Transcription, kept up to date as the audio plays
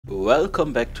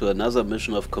Welcome back to another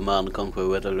mission of Command&Conquer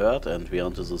Red Alert, and we are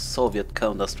onto the Soviet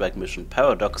Counter-Strike mission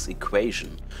Paradox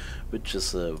Equation, which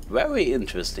is a very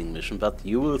interesting mission, but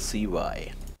you will see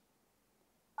why.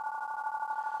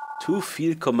 To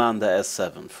Field Commander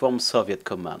S7 from Soviet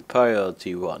Command,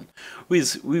 Priority 1. We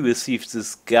received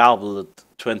this garbled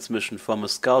transmission from a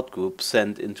scout group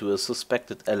sent into a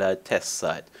suspected Allied test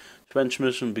site.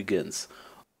 Transmission begins.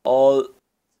 All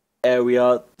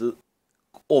area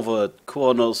over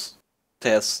chronos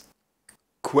test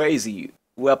crazy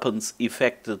weapons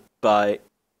affected by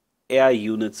air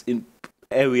units in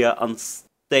area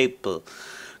unstable.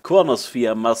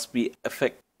 Chronosphere must be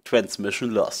affect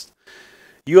transmission lost.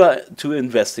 You are to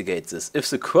investigate this. If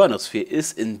the chronosphere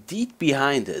is indeed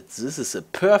behind it, this is a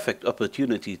perfect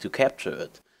opportunity to capture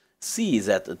it. See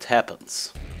that it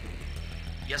happens.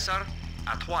 Yes, sir.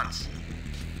 At once.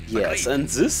 Yes, Agreed. and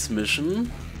this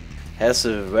mission has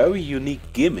a very unique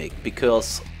gimmick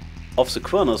because of the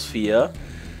chronosphere.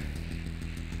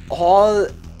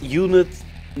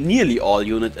 Nearly all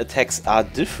unit attacks are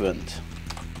different.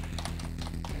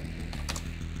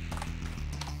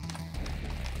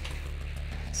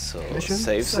 So Mission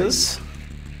save this.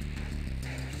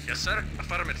 Yes, sir.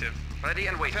 Affirmative. Ready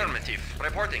and waiting. Affirmative.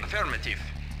 Reporting. Affirmative.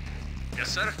 Yes,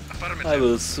 sir. Affirmative. I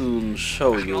will soon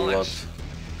show you what Acknowledged.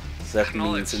 that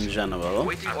means in general.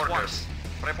 Waiting at orders. Once.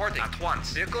 Reporting. At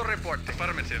once. Vehicle report.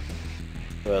 Affirmative.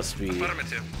 First we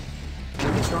Affirmative.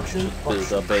 Construction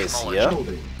build a base here.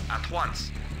 building. At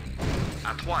once.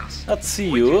 At once. Let's see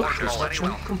you.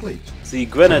 Construction complete. The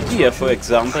Grenadier, for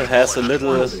example, has a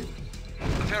little Building.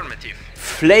 Affirmative.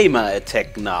 flamer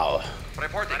attack now.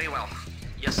 Reporting. Very well.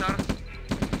 Yes, sir.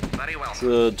 Very well.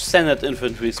 The standard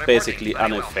infantry is basically Reporting.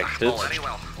 Very well. unaffected. Very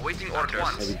well. Awaiting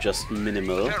orders. Maybe just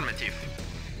minimal. Affirmative.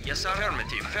 Yes, sir.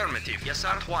 Affirmative. Affirmative. Yes, sir.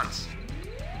 At once.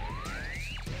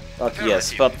 But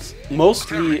yes, but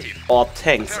mostly our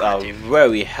tanks are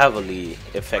very heavily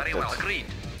Very affected well. Agreed.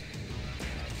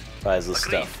 by this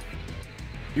Agreed. stuff.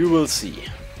 You will see.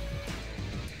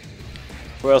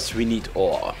 First we need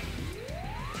ore.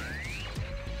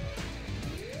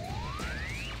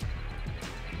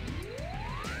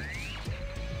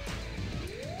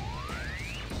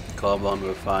 Come on,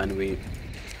 refinery.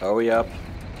 Hurry up.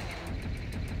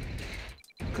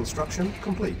 Construction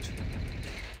complete.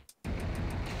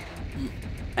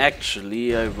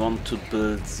 Actually, I want to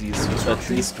build these at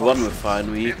least one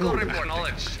refinery Vehicle report.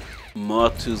 Acknowledged. more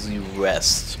to the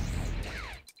west.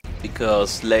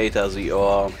 Because later the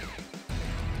ore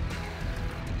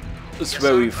is Yes,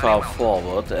 very sir. far Very well.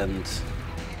 forward, and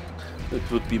it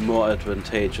would be more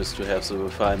advantageous to have the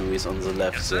refineries on the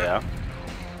left Yes, sir. there,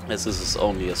 as this is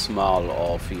only a small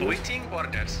ore field. Awaiting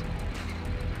orders.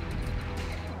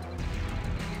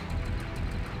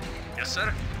 Yes,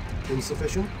 sir.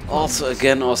 Insufficient. Also,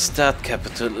 again, our start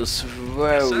capital is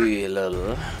very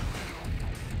little.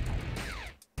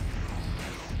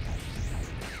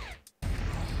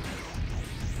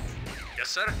 Yes,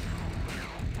 sir.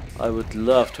 I would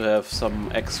love to have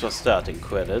some extra starting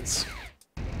credits.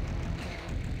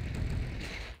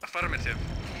 Affirmative.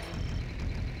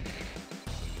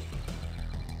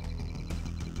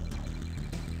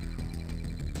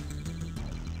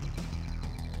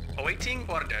 Awaiting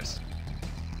orders.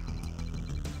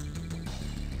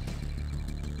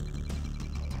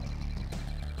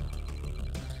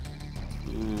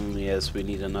 Yes, we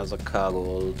need another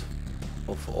cargo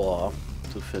of ore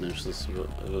to finish this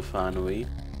refinery.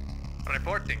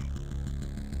 Reporting.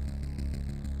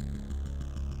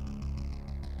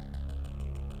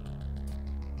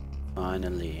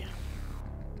 Finally.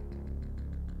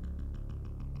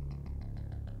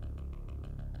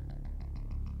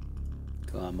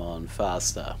 Come on,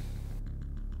 faster.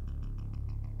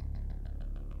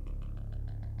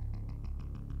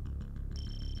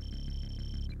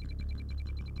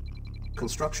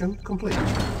 Construction complete.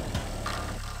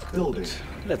 Building.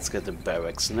 Let's get the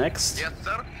barracks next. Yes,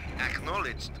 sir.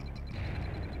 Acknowledged.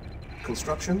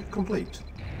 Construction complete.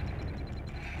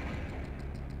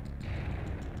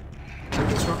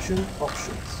 Construction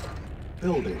options.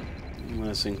 Building.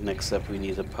 I think next up we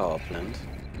need a power plant.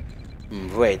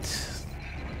 Wait.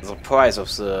 The price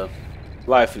of the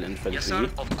rifle infantry. Yes, sir.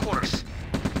 Of course.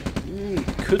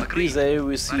 Could be Agreed. they Very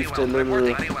received well. a little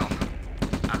Reporting. Very well.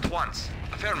 At once.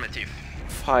 Affirmative.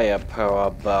 firepower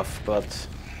buff, but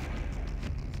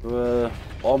well,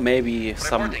 or maybe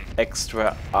some Reporting.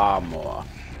 extra armor,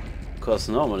 because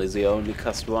normally they only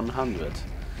cost 100.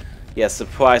 Yes, the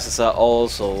prices are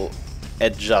also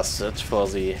adjusted for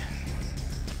the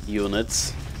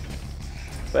units.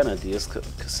 Grenadiers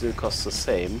still cost the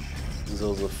same,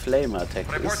 so the flame attack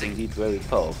is Reporting. indeed very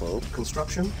powerful.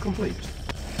 Construction complete.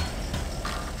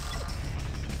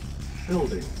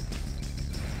 Building.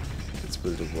 Let's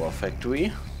build a war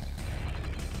factory.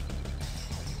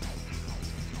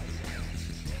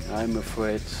 I'm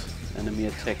afraid enemy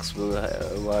attacks will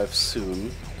arrive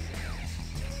soon.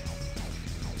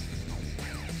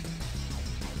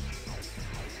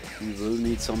 We will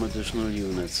need some additional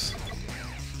units.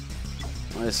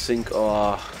 I think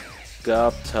our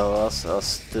guard towers are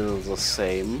still the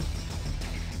same.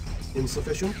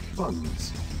 Insufficient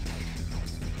funds.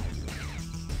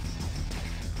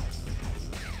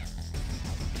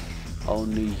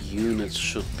 Only units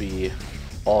should be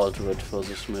altered for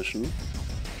this mission.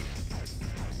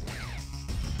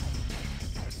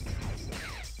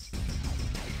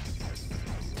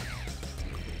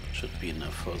 Should be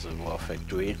enough for the war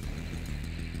factory.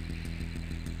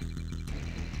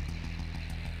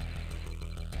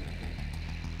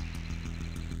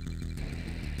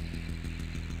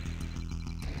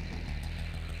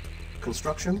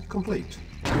 Construction complete.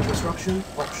 Construction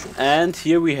options. And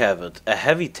here we have it. A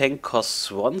heavy tank costs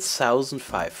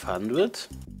 1,500.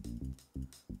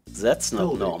 That's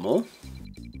not normal.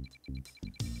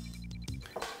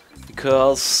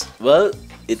 Because, well,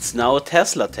 it's now a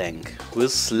Tesla tank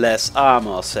with less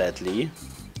armor, sadly.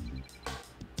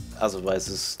 Otherwise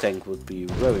this tank would be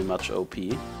very much OP.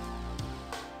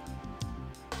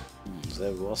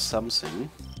 There was something.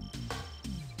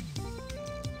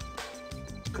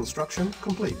 Construction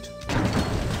complete.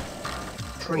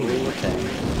 Training. Okay.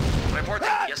 Reporting.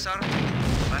 Yes, sir.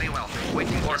 Very well.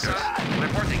 Waiting orders.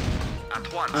 Reporting.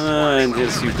 At once. And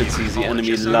as you can see, the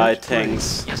enemy light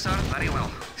tanks, Yes, sir. Very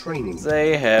well. Training.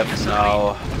 they have now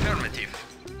Affirmative.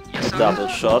 Yes, a sir. double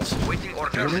shot. Waiting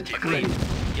order. Affirmative. Agreed.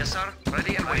 Yes, sir.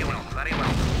 Ready and very well. Very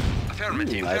well.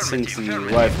 Affirmative. I think the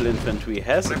affirmative. rifle infantry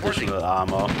has Reporting. additional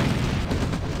armor.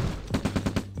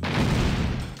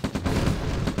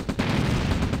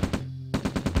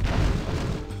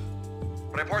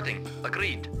 Reporting.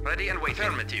 Agreed. Ready and waiting.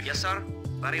 Affirmative. Yes, sir.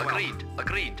 Very well. Agreed.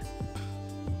 Agreed.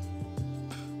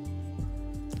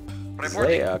 They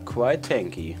Reporting. are quite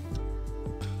tanky.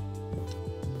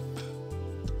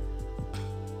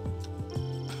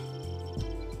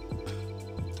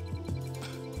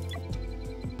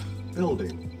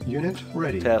 Building. Unit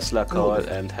ready. Tesla coil Building.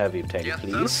 and heavy tank, Yes, sir.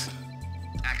 please.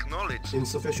 Acknowledged.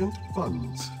 Insufficient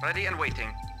funds. Ready and waiting.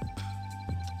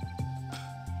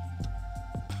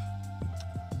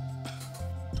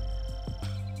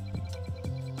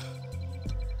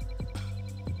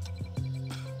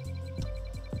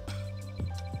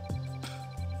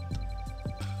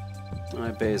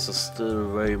 My base is still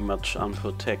very much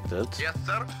unprotected. Yes,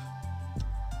 sir.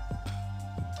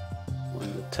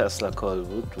 When the Tesla coil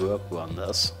would work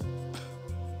wonders.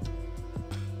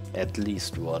 At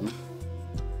least one.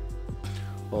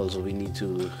 Also, we need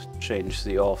to change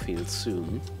the ore field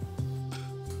soon.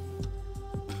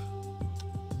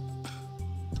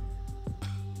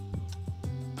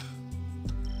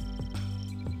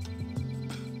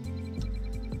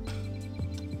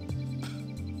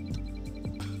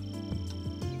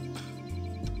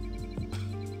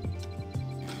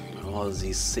 All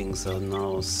these things are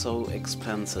now so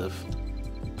expensive.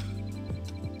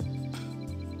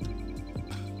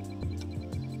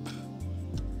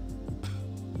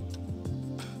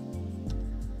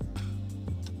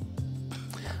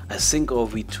 I think our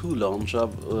V2 launcher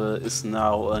is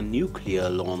now a nuclear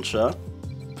launcher,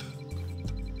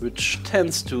 which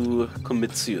tends to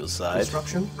commit suicide.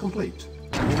 Construction complete.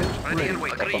 Unit Ready ready. and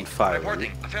waiting. Up on Agreed. fire.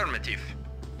 Reporting. Affirmative.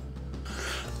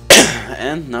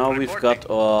 And now we've got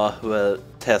our, well,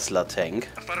 Tesla tank.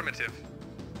 Affirmative.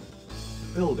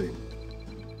 Building.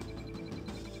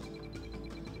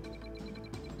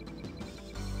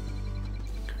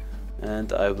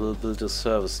 And I will build a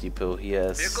service depot here,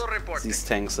 as Vehicle reporting. these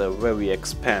tanks are very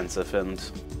expensive and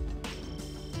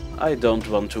I don't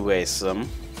want to waste them.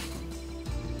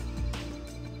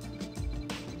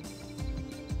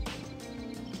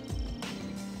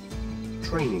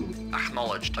 Training.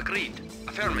 Acknowledged. Agreed.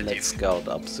 Affirmative. Let's scout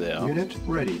up there. Unit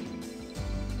ready.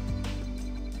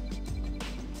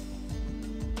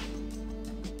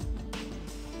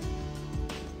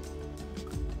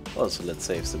 Also, let's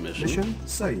save the mission. Mission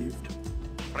saved.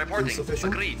 Reporting.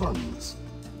 Insufficient Agreed. funds.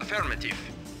 Affirmative.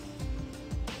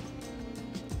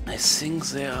 I think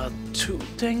there are 2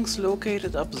 tanks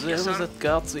located up there Yes, sir. that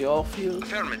guard the ore field.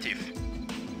 Affirmative.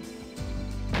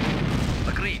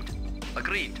 Agreed.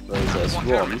 Agreed. Well, there's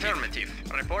Affirmative. one. Affirmative.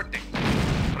 Reporting.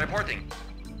 Reporting.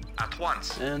 At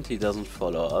once. And he doesn't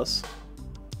follow us.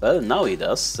 Well, now he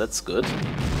does, that's good.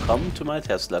 Come to my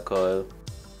Tesla coil.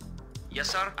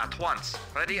 Yes, sir. At once.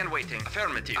 Ready and waiting.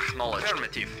 Affirmative. Acknowledged.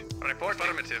 Affirmative. Report.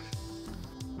 Affirmative.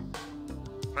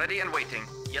 Ready and waiting.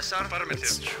 Yes, sir. Affirmative.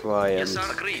 Let's try and Yes,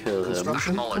 sir. Agreed. kill him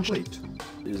Construction Acknowledged. complete.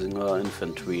 using our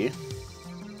infantry.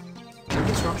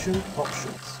 Construction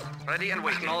options. Ready and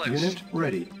waiting. Acknowledged. Unit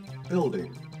ready.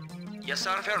 Building. Yes,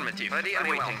 sir. Affirmative. Ready and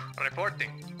waiting. Reporting.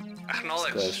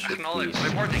 Acknowledged. This guy should Acknowledged. be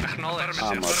Reporting. Acknowledged.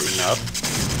 armored Affirmative.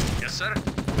 enough. Yes, sir.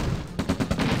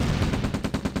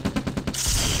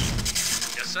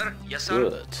 Yes, sir. Yes, sir.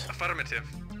 Good. Affirmative.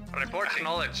 Reporting.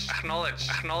 Acknowledged. Acknowledged.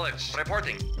 Acknowledged.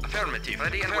 Reporting. Affirmative.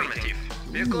 Ready and waiting.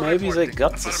 Vehicle Maybe they reporting.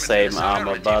 got the Affirmative. same Yes, sir.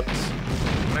 armor, but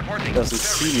Reporting. doesn't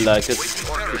seem like it Waiting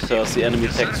orders. because the enemy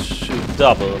Yes, sir. tanks shoot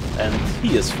double and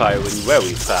he is firing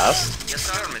very fast. Yes,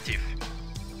 sir. Affirmative.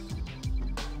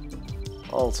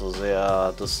 Also, there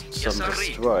are some Yes, sir.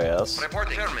 destroyers.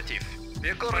 Reporting. Affirmative.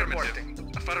 Vehicle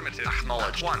reporting. Affirmative.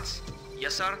 Acknowledged. At once.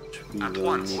 Yes, sir. We At will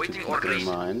once. need to Waiting keep orders. in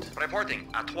mind. Reporting.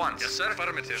 At once. Yes, sir.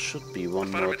 Affirmative. Should be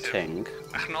one more Affirmative. tank.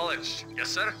 Acknowledged. Yes,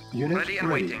 sir. Unit Ready and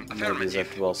ready. waiting. Maybe Affirmative.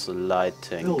 that was a light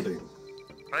tank. Building.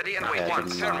 Ready and I waiting. had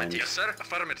in Affirmative. mind. Yes, sir.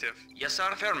 Affirmative. Yes, sir.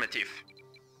 Affirmative.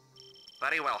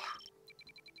 Very well.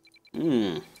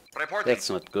 Reporting. That's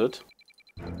not good.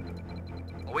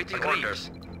 Awaiting orders.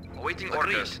 Awaiting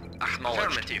orders. Acknowledged.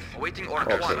 Affirmative. Awaiting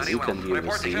orders. Okay, Very you well. can deal with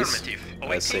Reporting. these, Affirmative. I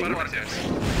Awaiting think. orders.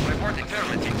 Reporting.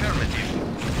 Affirmative. Affirmative.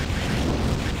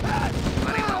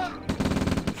 Very well.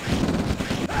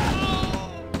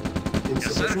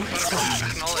 Yes, sir. Insufficient funds.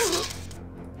 Acknowledged.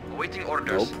 Awaiting No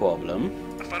orders. problem.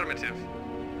 Affirmative.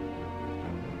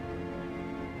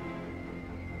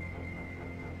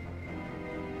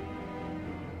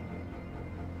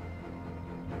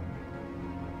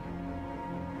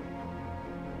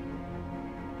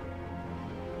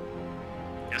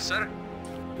 Yes, sir.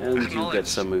 And you get Acknowledged.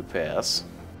 some repairs.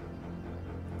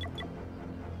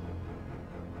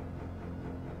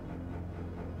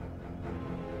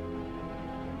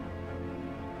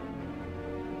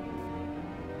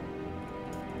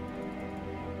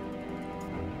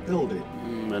 Building.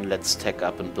 And let's tech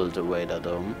up and build a radar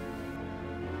dome.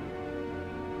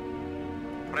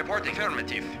 Reporting.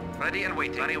 Affirmative. Ready and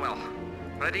waiting. Very well.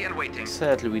 Ready and waiting.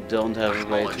 Sadly, we don't have a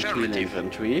way to Acknowledged. clean Affirmative.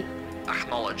 infantry.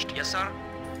 Acknowledged. Yes, sir.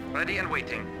 Ready and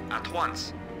waiting. At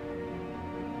once.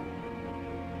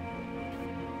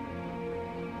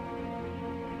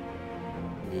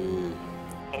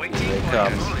 Awaiting Here they orders.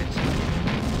 come. Acknowledged.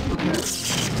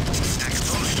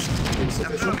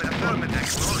 Insufficient Affirmative.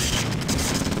 Acknowledged.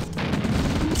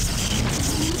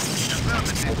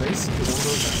 Our base is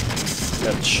under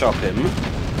attack. Let's shock him.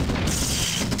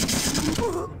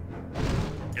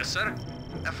 Yes, sir.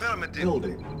 Affirmative.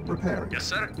 Building. Repairing. Yes,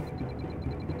 sir.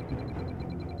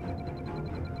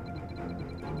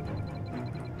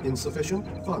 Insufficient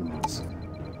funds.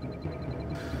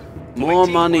 More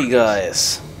Awaiting money, orders.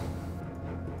 guys.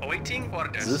 Awaiting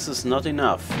orders. This is not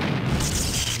enough.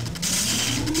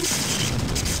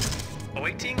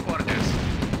 Awaiting orders.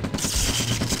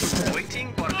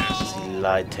 Awaiting orders. The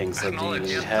light tanks are Acknowledged.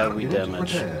 dealing Yes, heavy Unit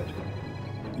damage. repaired.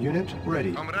 Unit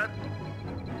ready. Comrade.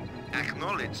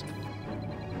 Acknowledged.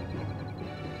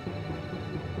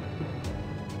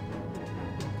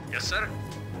 Yes, sir.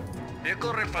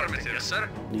 Vehicle affirmative. Yes, sir.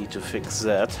 Need to fix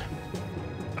that.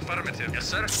 Affirmative. Yes,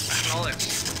 sir.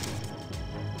 Acknowledged.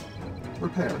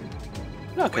 Repairing.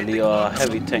 Luckily, our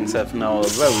heavy tanks have now a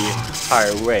very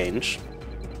high range.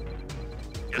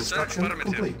 Yes, sir. Construction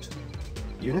Affirmative. complete.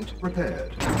 Unit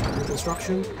repaired.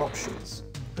 Construction options.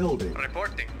 Building.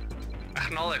 Reporting.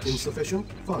 Acknowledged. Insufficient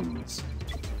funds.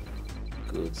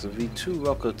 Good, the V2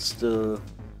 rocket still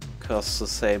costs the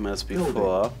same as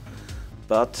before,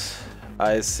 but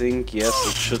I think, yes,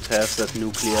 it should have that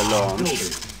nuclear launch.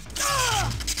 Building.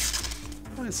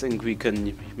 I think we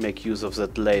can make use of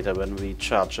that later when we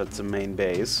charge at the main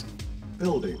base.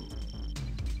 Building.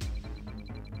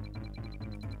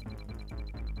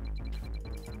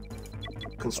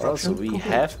 Construction Also, we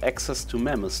complete. have access to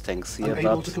Mammoth tanks here,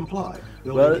 Unable to but, comply.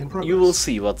 Building well, in progress. you will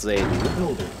see what they do.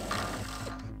 Building.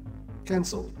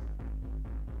 Cancel.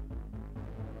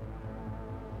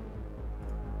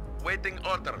 Waiting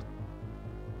order.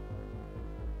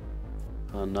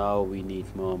 For now, we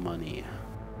need more money.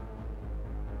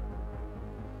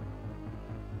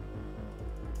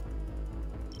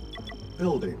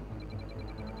 Building.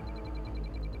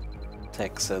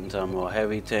 Tech center, more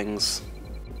heavy tanks.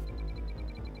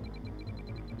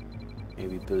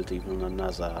 Maybe build even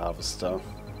another harvester.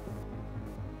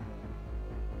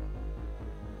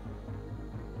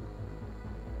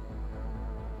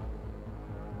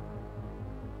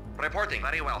 Reporting.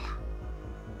 Very well.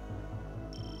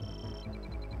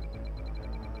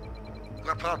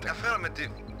 Report.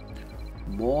 Affirmative.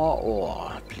 More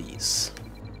ore, please.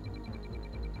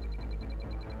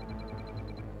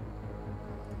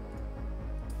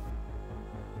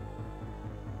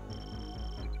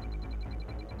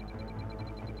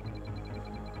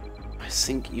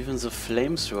 think even the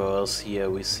flamethrowers here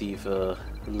receive a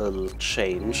little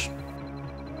change.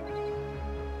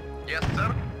 Yes,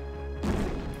 sir.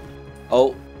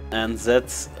 Oh, and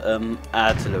that's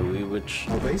artillery, which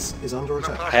Our base is under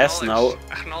attack. has now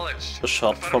Acknowledged. a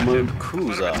shot from a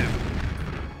cruiser. Affirmative.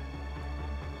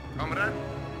 Comrade?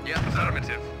 Yes,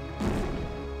 affirmative.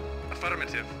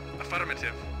 Affirmative.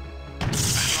 Affirmative.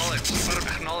 Acknowledged.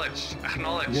 Acknowledged.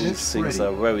 Acknowledged. Unit These things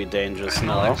ready. are very dangerous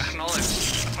now.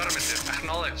 Acknowledged. Affirmative.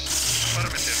 Acknowledged.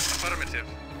 Affirmative. Affirmative.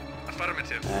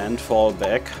 Affirmative. And fall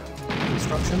back.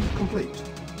 Construction complete.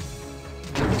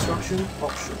 Construction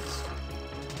options.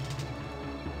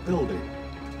 Building.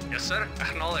 Yes, sir.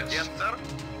 Acknowledged. Yes, sir.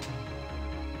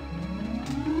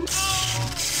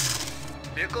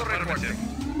 Vehicle reporting.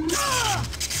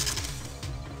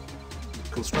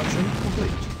 Construction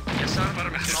complete. Yes, sir.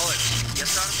 Acknowledged. Yes,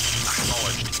 sir.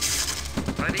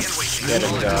 Acknowledged. Ready and waiting. Get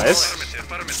him, Acknowledged. guys. Affirmative.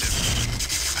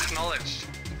 Affirmative. Acknowledged.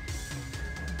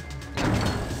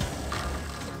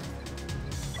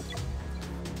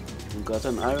 We got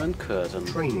an iron curtain.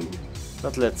 Training.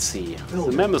 But let's see. The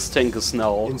Building. Mammoth tank is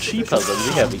now cheaper than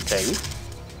the heavy tank.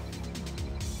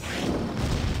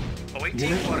 Awaiting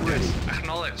Unit orders. ready.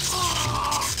 Acknowledged.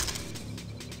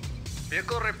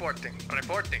 Vehicle reporting.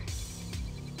 Reporting.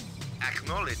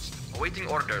 Acknowledged. Awaiting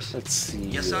orders. Let's see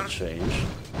Yes, the sir. change.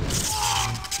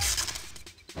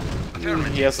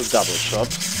 Affirmative. He has a double shot.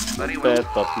 Very Not well. bad,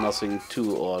 but nothing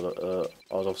too out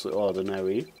of the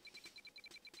ordinary.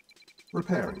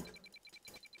 Repairing.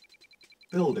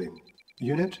 Building.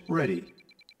 Unit ready.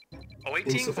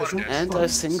 Awaiting Insufficient. orders. And I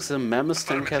think the Mammoth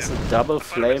tank has a double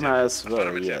flamer as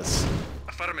well, yes.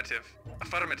 Affirmative.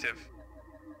 Affirmative.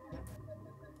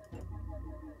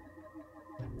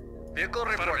 Vehicle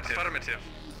reporting. Affirmative.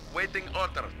 Waiting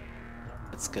order.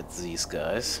 Let's get these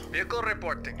guys. Vehicle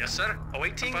reporting. Yes, sir.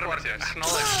 Awaiting orders.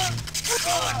 Acknowledged.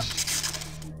 Acknowledged.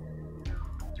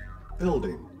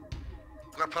 Building.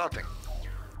 Reporting.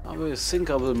 I will think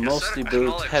I will Yes, mostly sir. build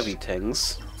Acknowledged. heavy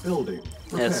tanks, Building.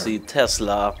 as the Repair.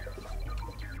 Tesla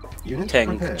Unit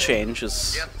tank prepared. change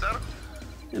is, Yes, sir.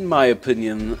 in my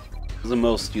opinion, the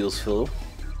most useful.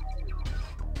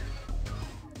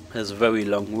 Has very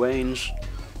long range,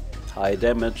 high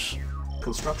damage.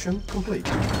 Construction complete.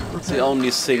 The Repair. only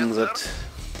thing Yes, that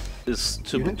is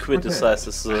to be Unit criticized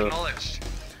is the, Acknowledged.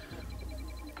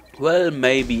 well,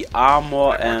 maybe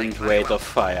armor and rate of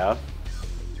fire.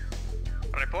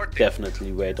 Reporting.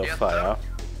 Definitely rate of Yes, fire.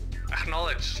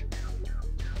 Acknowledged.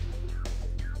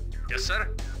 Yes, sir.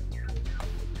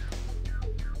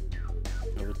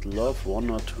 I would love 1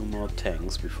 or 2 more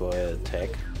tanks before I attack.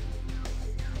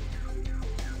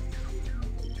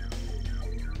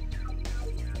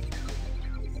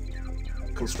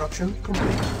 Construction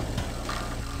complete.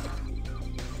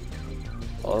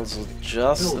 Also,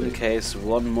 just in Building. case,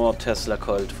 1 more Tesla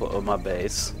coil for my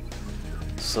base,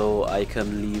 so I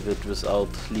can leave it without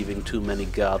leaving too many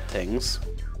guard tanks.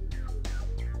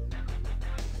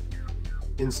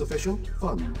 Insufficient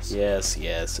funds. Yes,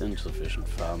 yes, insufficient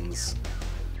funds.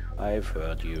 I've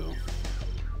heard you.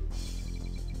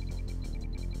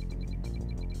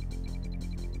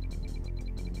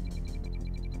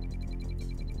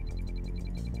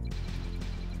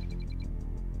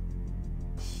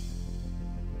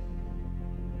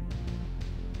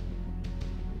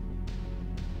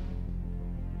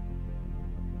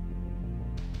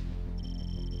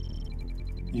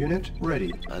 Unit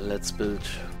ready. Let's build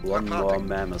 1 more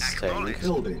Mammoth tank.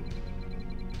 Building.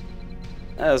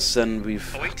 As then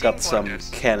we've Awaiting got some orders.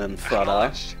 cannon fodder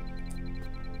Acknowledged.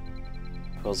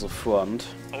 for the front.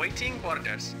 Awaiting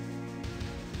orders.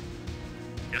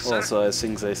 Yes, sir. Also, I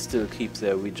think they still keep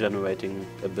their regenerating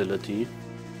ability.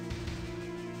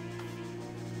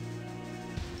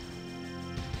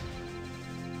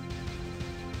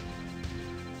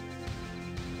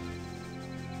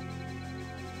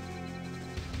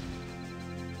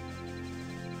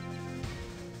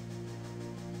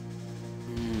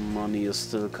 Money is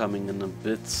still coming in a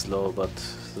bit slow, but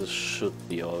this should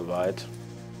be alright.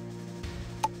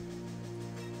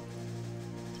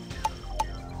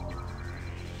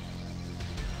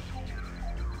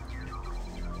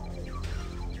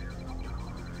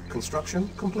 Construction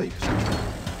complete.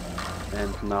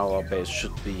 And now our base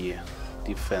should be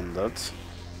defended.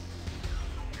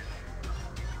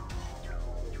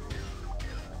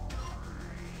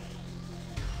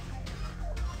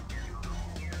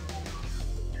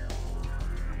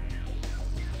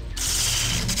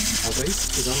 Our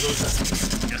base is under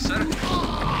attack. Yes, sir.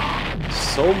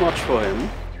 So much for him.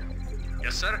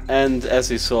 Yes, sir. And as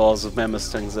you saw, the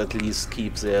Mammoth tanks at least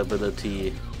keep their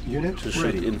ability Unit to shoot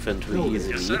ready. infantry Building.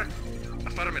 easily. Yes, sir.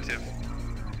 Affirmative.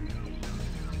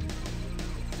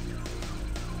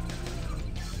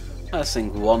 I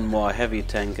think one more heavy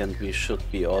tank and we should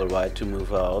be alright to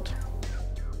move out.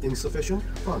 Insufficient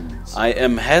funds. I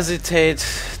am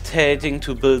hesitating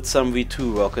to build some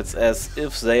V2 rockets, as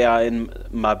if they are in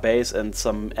my base and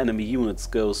some enemy units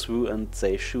go through and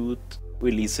they shoot,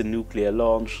 release a nuclear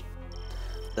launch,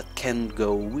 that can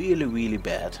go really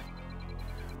bad.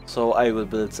 So I will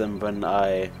build them when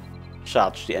I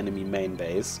charge the enemy main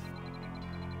base.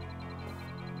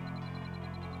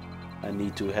 I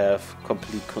need to have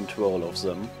complete control of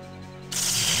them.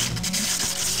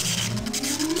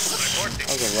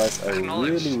 Otherwise I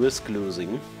really risk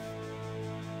losing.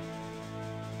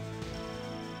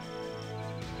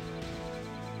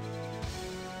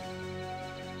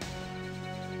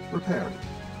 Repairing.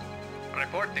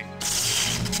 Reporting.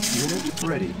 Unit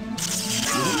ready.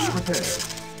 Unit prepared.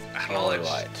 Acknowledged.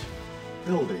 Alright.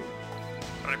 Building.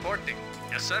 Reporting.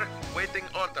 Yes, sir. Waiting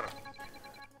order.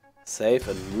 Save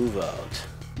and move out.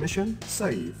 Mission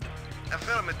saved.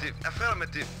 Affirmative.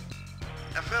 Affirmative.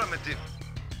 Affirmative.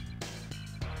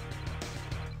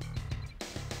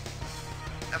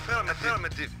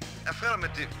 Affirmative.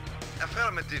 Affirmative.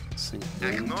 Affirmative. I think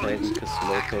one tank is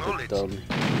located down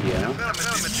here.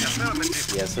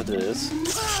 Affirmative. Yes, it is.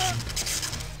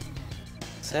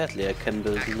 Sadly, I can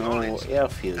build no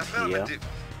airfield here. Affirmative.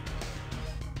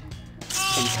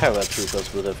 Some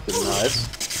paratroopers would have been nice.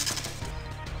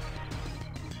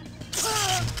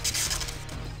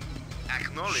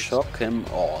 Acknowledged. Shock him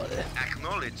all.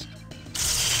 Acknowledged.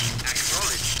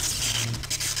 Acknowledged.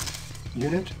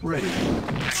 Unit ready.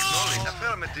 Acknowledged.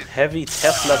 Affirmative. Heavy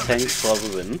Tesla tanks for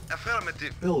the win.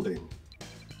 Affirmative. Building.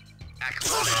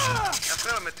 Acknowledged.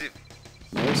 Affirmative.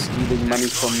 No stealing money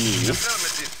from me.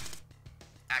 Affirmative.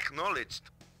 Acknowledged.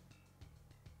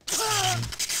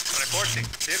 Reporting.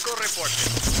 Vehicle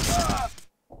reporting.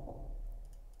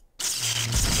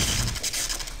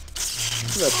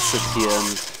 Let's sit here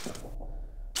and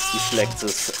deflect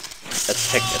this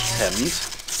attack attempt.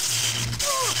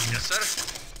 Yes, sir.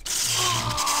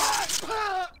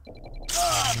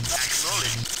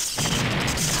 Acknowledged.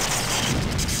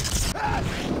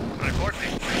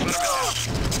 Reporting.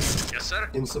 Affirmative. Yes, sir.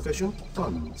 Insufficient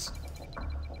funds.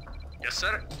 Yes,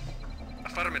 sir.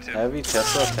 Affirmative. Heavy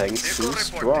Tesla tanks too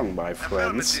strong, my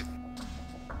friends.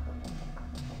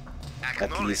 Affirmative.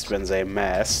 At least when they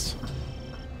massed.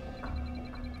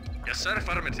 Yes, sir.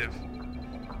 Affirmative.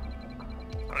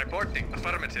 Reporting.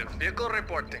 Affirmative. Vehicle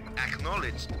reporting.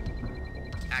 Acknowledged.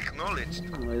 Acknowledged.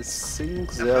 I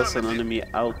think there's an enemy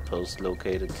outpost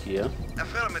located here.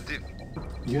 Affirmative.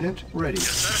 Unit ready. Yes,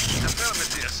 sir.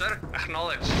 Affirmative. Yes, sir.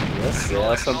 Acknowledged. Yes, there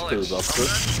are some Acknowledged.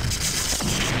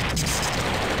 pillboxes.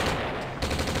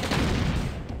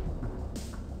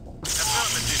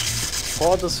 Affirmative.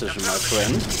 Poor decision, my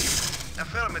friend.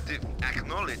 Affirmative.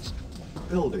 Acknowledged.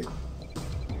 Building.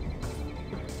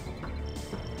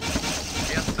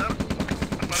 Yes, sir.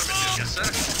 Affirmative. Yes, sir.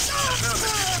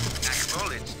 Affirmative.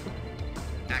 Acknowledged.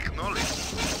 Acknowledged.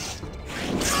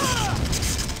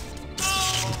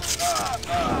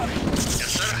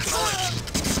 Yes, sir. Acknowledged.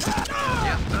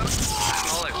 Yes, sir.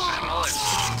 Acknowledged. Acknowledged.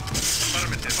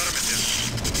 Affirmative. Affirmative.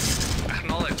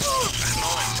 Acknowledged.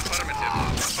 Acknowledged. Affirmative.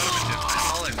 Affirmative.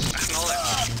 Acknowledged. Acknowledged.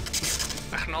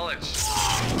 Acknowledged.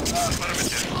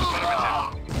 Affirmative. Affirmative.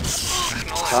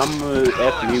 Acknowledged. Come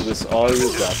at me with all you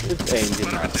got. It ain't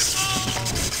enough.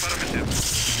 Affirmative.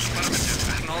 Affirmative.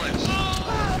 Acknowledged.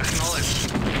 Acknowledged.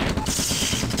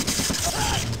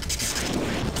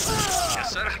 Yes,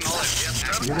 sir. Acknowledged. Yes,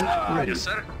 sir. Unit ready. Yes,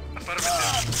 sir. Affirmative.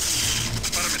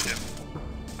 Affirmative.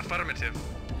 Affirmative.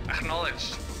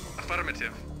 Acknowledged.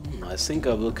 Affirmative. I think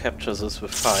I will capture this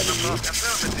with finally,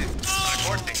 Affirmative.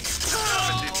 Reporting.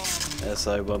 Affirmative. as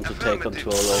I want to take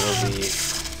control over the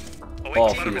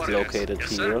Awaiting airfield orders. located Yes,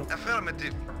 here. sir.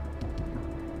 Affirmative.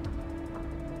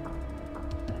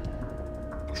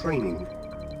 Training.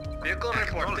 Vehicle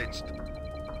reporting.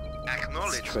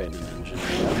 Acknowledged. Training engineer.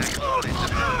 Acknowledged.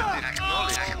 Affirmative.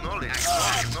 Acknowledged. Acknowledged.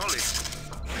 Acknowledged.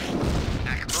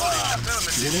 Acknowledged.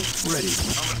 Affirmative. Unit ready.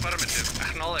 Affirmative.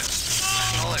 Acknowledged.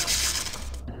 Acknowledged.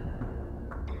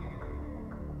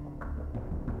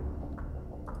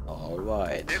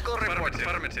 Alright. Vehicle reporting.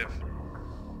 Affirmative.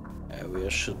 Area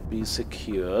should be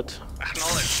secured.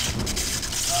 Acknowledged.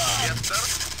 Yes, sir.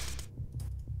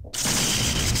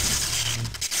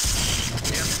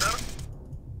 Yes, sir.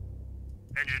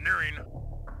 Engineering.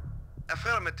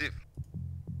 Affirmative.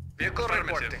 Vehicle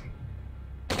reporting.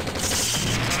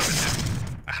 Affirmative.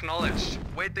 Acknowledged.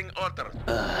 Waiting order.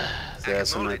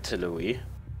 There's an Acknowledged. artillery.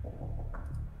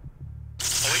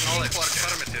 Acknowledged.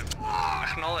 Affirmative.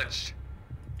 Acknowledged.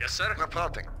 Yes, sir.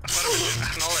 Reporting. Affirmative.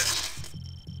 Acknowledged.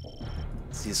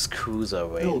 This cruiser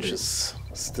range is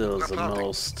still the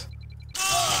most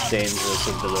dangerous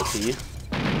ability.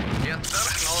 Yes, sir.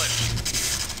 Acknowledged.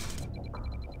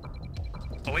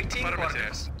 Awaiting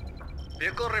orders.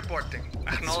 Vehicle reporting.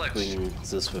 Let's Acknowledged. bring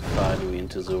this refinery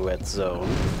into the red zone.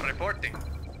 Reporting.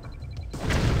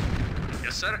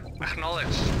 Yes, sir.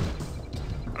 Acknowledged.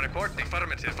 Reporting.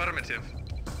 Affirmative. Affirmative.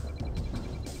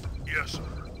 Yes, sir.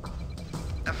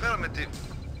 Affirmative.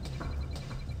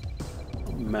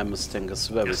 Mustang is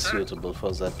very Yes, sir. suitable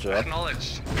for that job.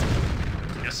 Acknowledged.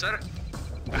 Yes, sir.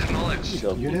 We Acknowledged.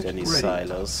 don't Unit need any ready.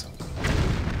 silos.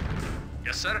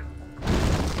 Yes, sir.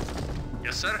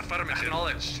 Yes, sir. Affirmative.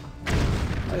 Acknowledged.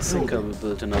 I think I will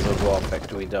build another war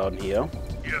factory down here.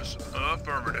 Yes,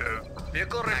 affirmative.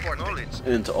 Vehicle reporting.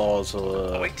 And also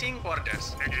a Awaiting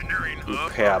orders. Engineering.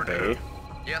 repair bay.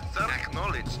 Yes, sir.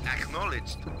 Acknowledged.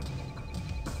 Acknowledged.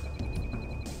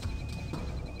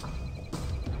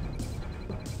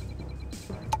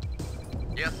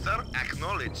 Yes, sir.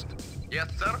 Acknowledged. Yes,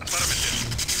 sir.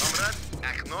 Affirmative. Comrade.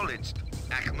 Acknowledged.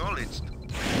 Acknowledged.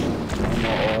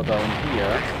 More ore down here.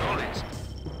 Acknowledged.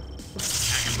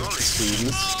 Acknowledged.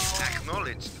 Seems.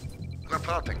 Acknowledged.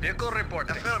 Reporting. Vehicle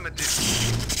reporting. Affirmative.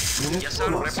 Unit Yes, sir.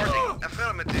 lost. Reporting.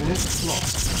 Affirmative. Unit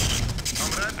lost.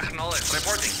 Comrade. Acknowledged.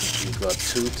 Reporting. We got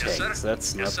 2 Yes, sir. tanks.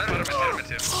 That's not Yes, sir. good.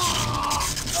 Affirmative.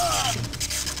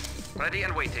 Ready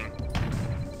and waiting.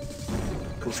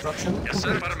 Construction Yes,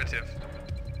 sir. complete. Affirmative.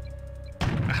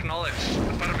 Acknowledged.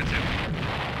 Affirmative.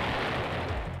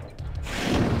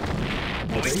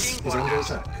 The base Awaiting is under orders.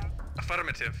 attack.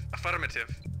 Affirmative. Affirmative.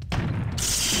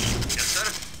 Yes, sir.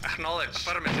 Acknowledged.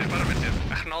 Affirmative. Affirmative.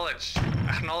 Acknowledged.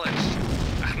 Acknowledged.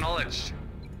 Acknowledged.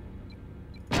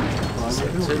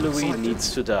 Primary building Artillery selected.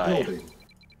 needs to die. Building.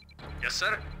 Yes,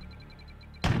 sir.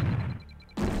 Maybe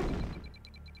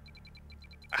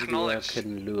I Acknowledged.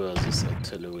 can lure this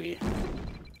artillery.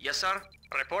 Yes, sir.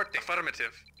 Report.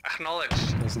 Affirmative.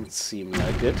 Acknowledged. Doesn't seem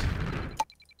like it.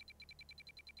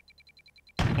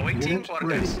 Awaiting Unit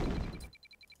orders. ready.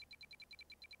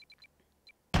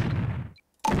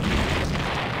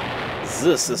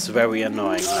 This is very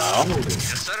annoying now. Building.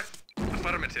 Yes, sir.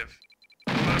 Affirmative.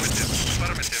 Affirmative.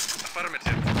 Affirmative.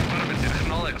 Affirmative. Affirmative.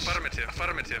 Acknowledged. Affirmative.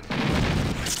 Affirmative.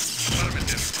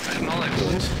 Affirmative. Acknowledged.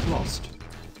 Unit lost.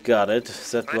 Got it.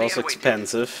 That Ready was and waiting.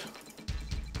 expensive.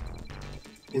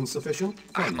 Insufficient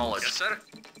funds. Acknowledged. Yes, sir.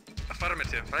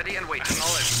 Affirmative. Ready and waiting.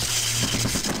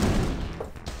 Acknowledged.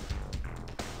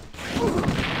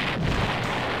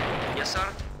 Yes, sir.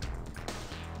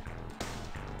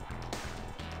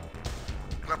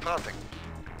 Reporting.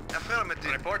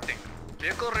 Affirmative. Reporting.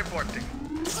 Vehicle reporting.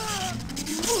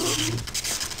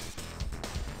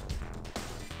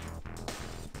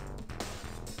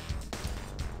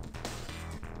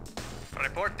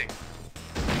 Reporting.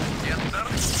 Yes, sir.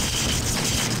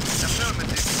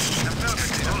 Affirmative.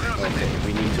 Affirmative. Okay,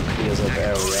 we need to clear that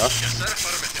area. Yes, sir.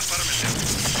 Affirmative. Affirmative.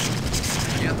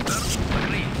 Yes, sir.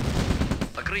 Agreed.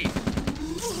 Agreed.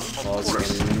 Of Also course.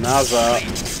 another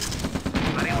Agreed.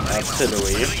 Very well.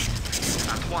 artillery. Agreed.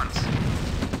 At once.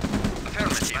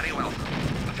 Affirmative. Very well.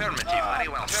 Affirmative. Very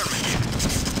well. Affirmative.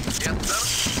 Yes, sir.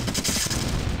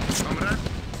 Comrade.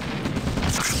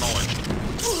 Acknowledged.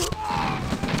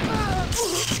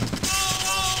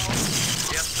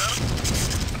 Yes, sir.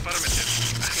 Affirmative.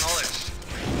 Acknowledged.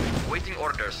 Waiting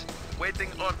orders. Waiting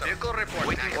orders. Vehicle report.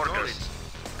 Waiting orders.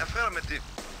 Affirmative.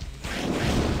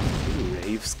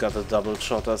 Reeves got a double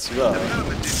shot as well.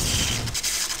 Affirmative.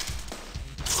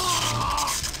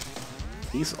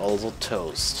 He's also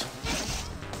toast.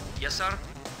 Yes, sir.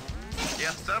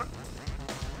 Yes, sir.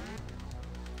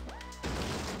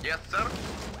 Yes, sir.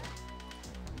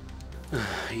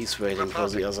 He's waiting for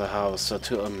the other harvester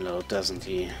to unload, doesn't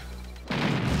he?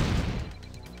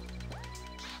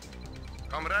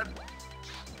 Comrade.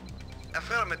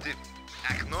 Affirmative.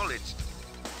 Acknowledged.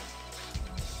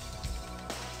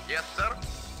 Yes, sir.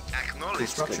 Acknowledged. Get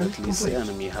Construction at least the complete.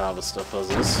 enemy harvester for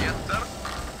this. Yes, sir.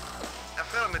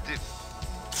 Affirmative.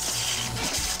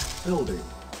 Building.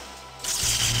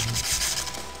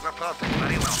 Reporting.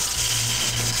 Very well.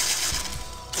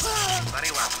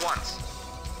 Very well. Once.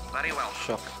 Very well.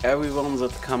 Shock everyone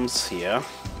that comes here.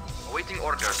 Awaiting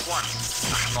orders. Once.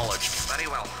 Acknowledged. Very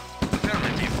well.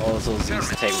 Affirmative. Also these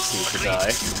tanks need to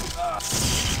die.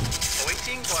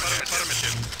 Awaiting orders.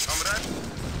 Affirmative. Comrade.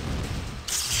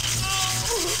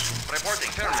 Reporting.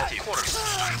 Affirmative. Course.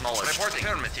 Acknowledged. Reporting.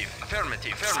 Affirmative.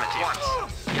 Affirmative. Affirmative. Once.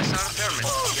 Yes, sir.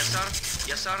 Affirmative. Yes, sir.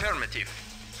 Yes, sir. Affirmative.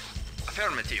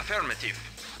 Affirmative. Affirmative.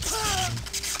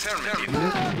 Affirmative.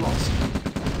 Unit lost.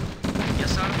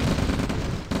 Yes, sir.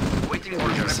 Waiting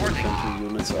orders. These Reporting. infantry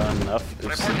units are enough. If the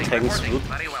Reporting. tanks Reporting. would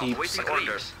Very well. keep Waiting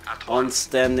orders. At on once.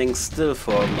 standing still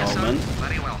for a Yes, sir. moment,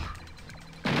 Very well.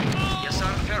 Yes, sir.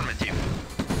 Affirmative.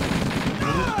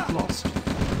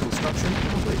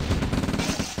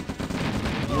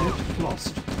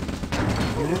 lost.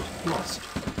 Unit lost.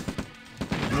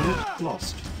 Unit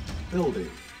lost. Building.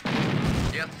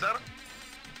 Yes, sir.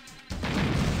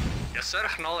 Yes, sir.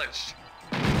 Acknowledged.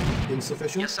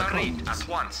 Insufficient Yes, sir. Read funds. at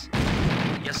once.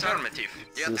 Yes, affirmative.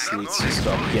 Yes, This needs to acknowledged.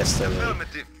 stop yesterday.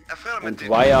 Affirmative. And Affirmative.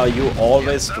 why are you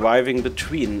always sir. driving in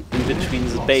between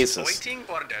the bases? Awaiting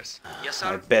orders. Yes,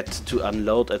 I sir. bet to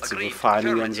unload at the Agreed.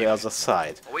 refinery on the Affirmative. other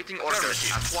side. Awaiting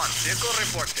orders at once. Vehicle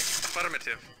reporting.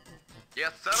 Affirmative.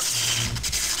 Yes,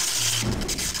 sir.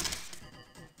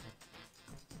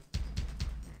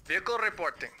 Vehicle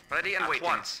reporting. Ready and waiting.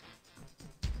 Once.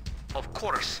 Of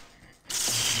course.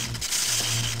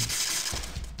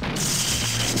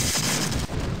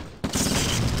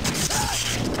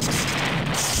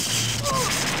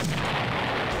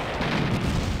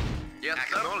 Yes,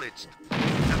 acknowledged.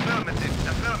 Affirmative.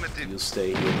 Affirmative. You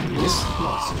stay here, please.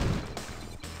 Lost.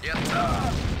 Yes,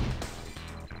 sir.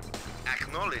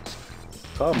 Acknowledged.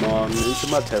 Come on, into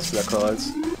my Tesla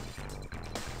coils.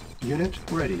 Unit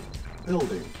ready.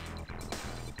 Building.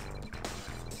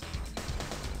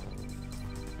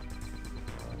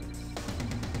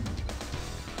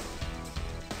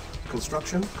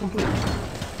 Construction complete.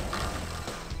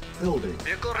 Building.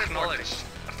 Vehicle acknowledged.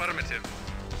 Affirmative.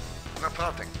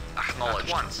 Reporting. Acknowledged.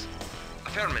 At once.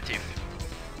 Affirmative.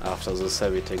 After this,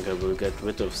 everything I will get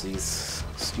rid of these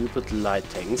stupid light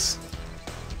tanks.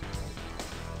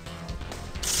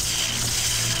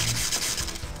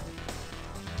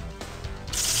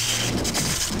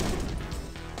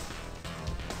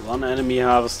 One enemy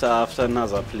harvester after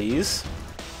another, please.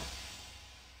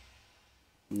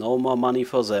 No more money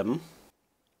for them.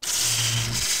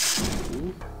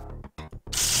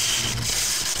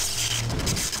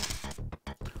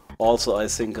 Also, I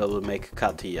think I will make a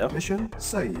cut here. Mission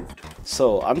saved.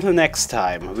 So, until next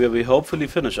time, where we hopefully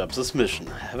finish up this mission.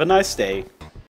 Have a nice day.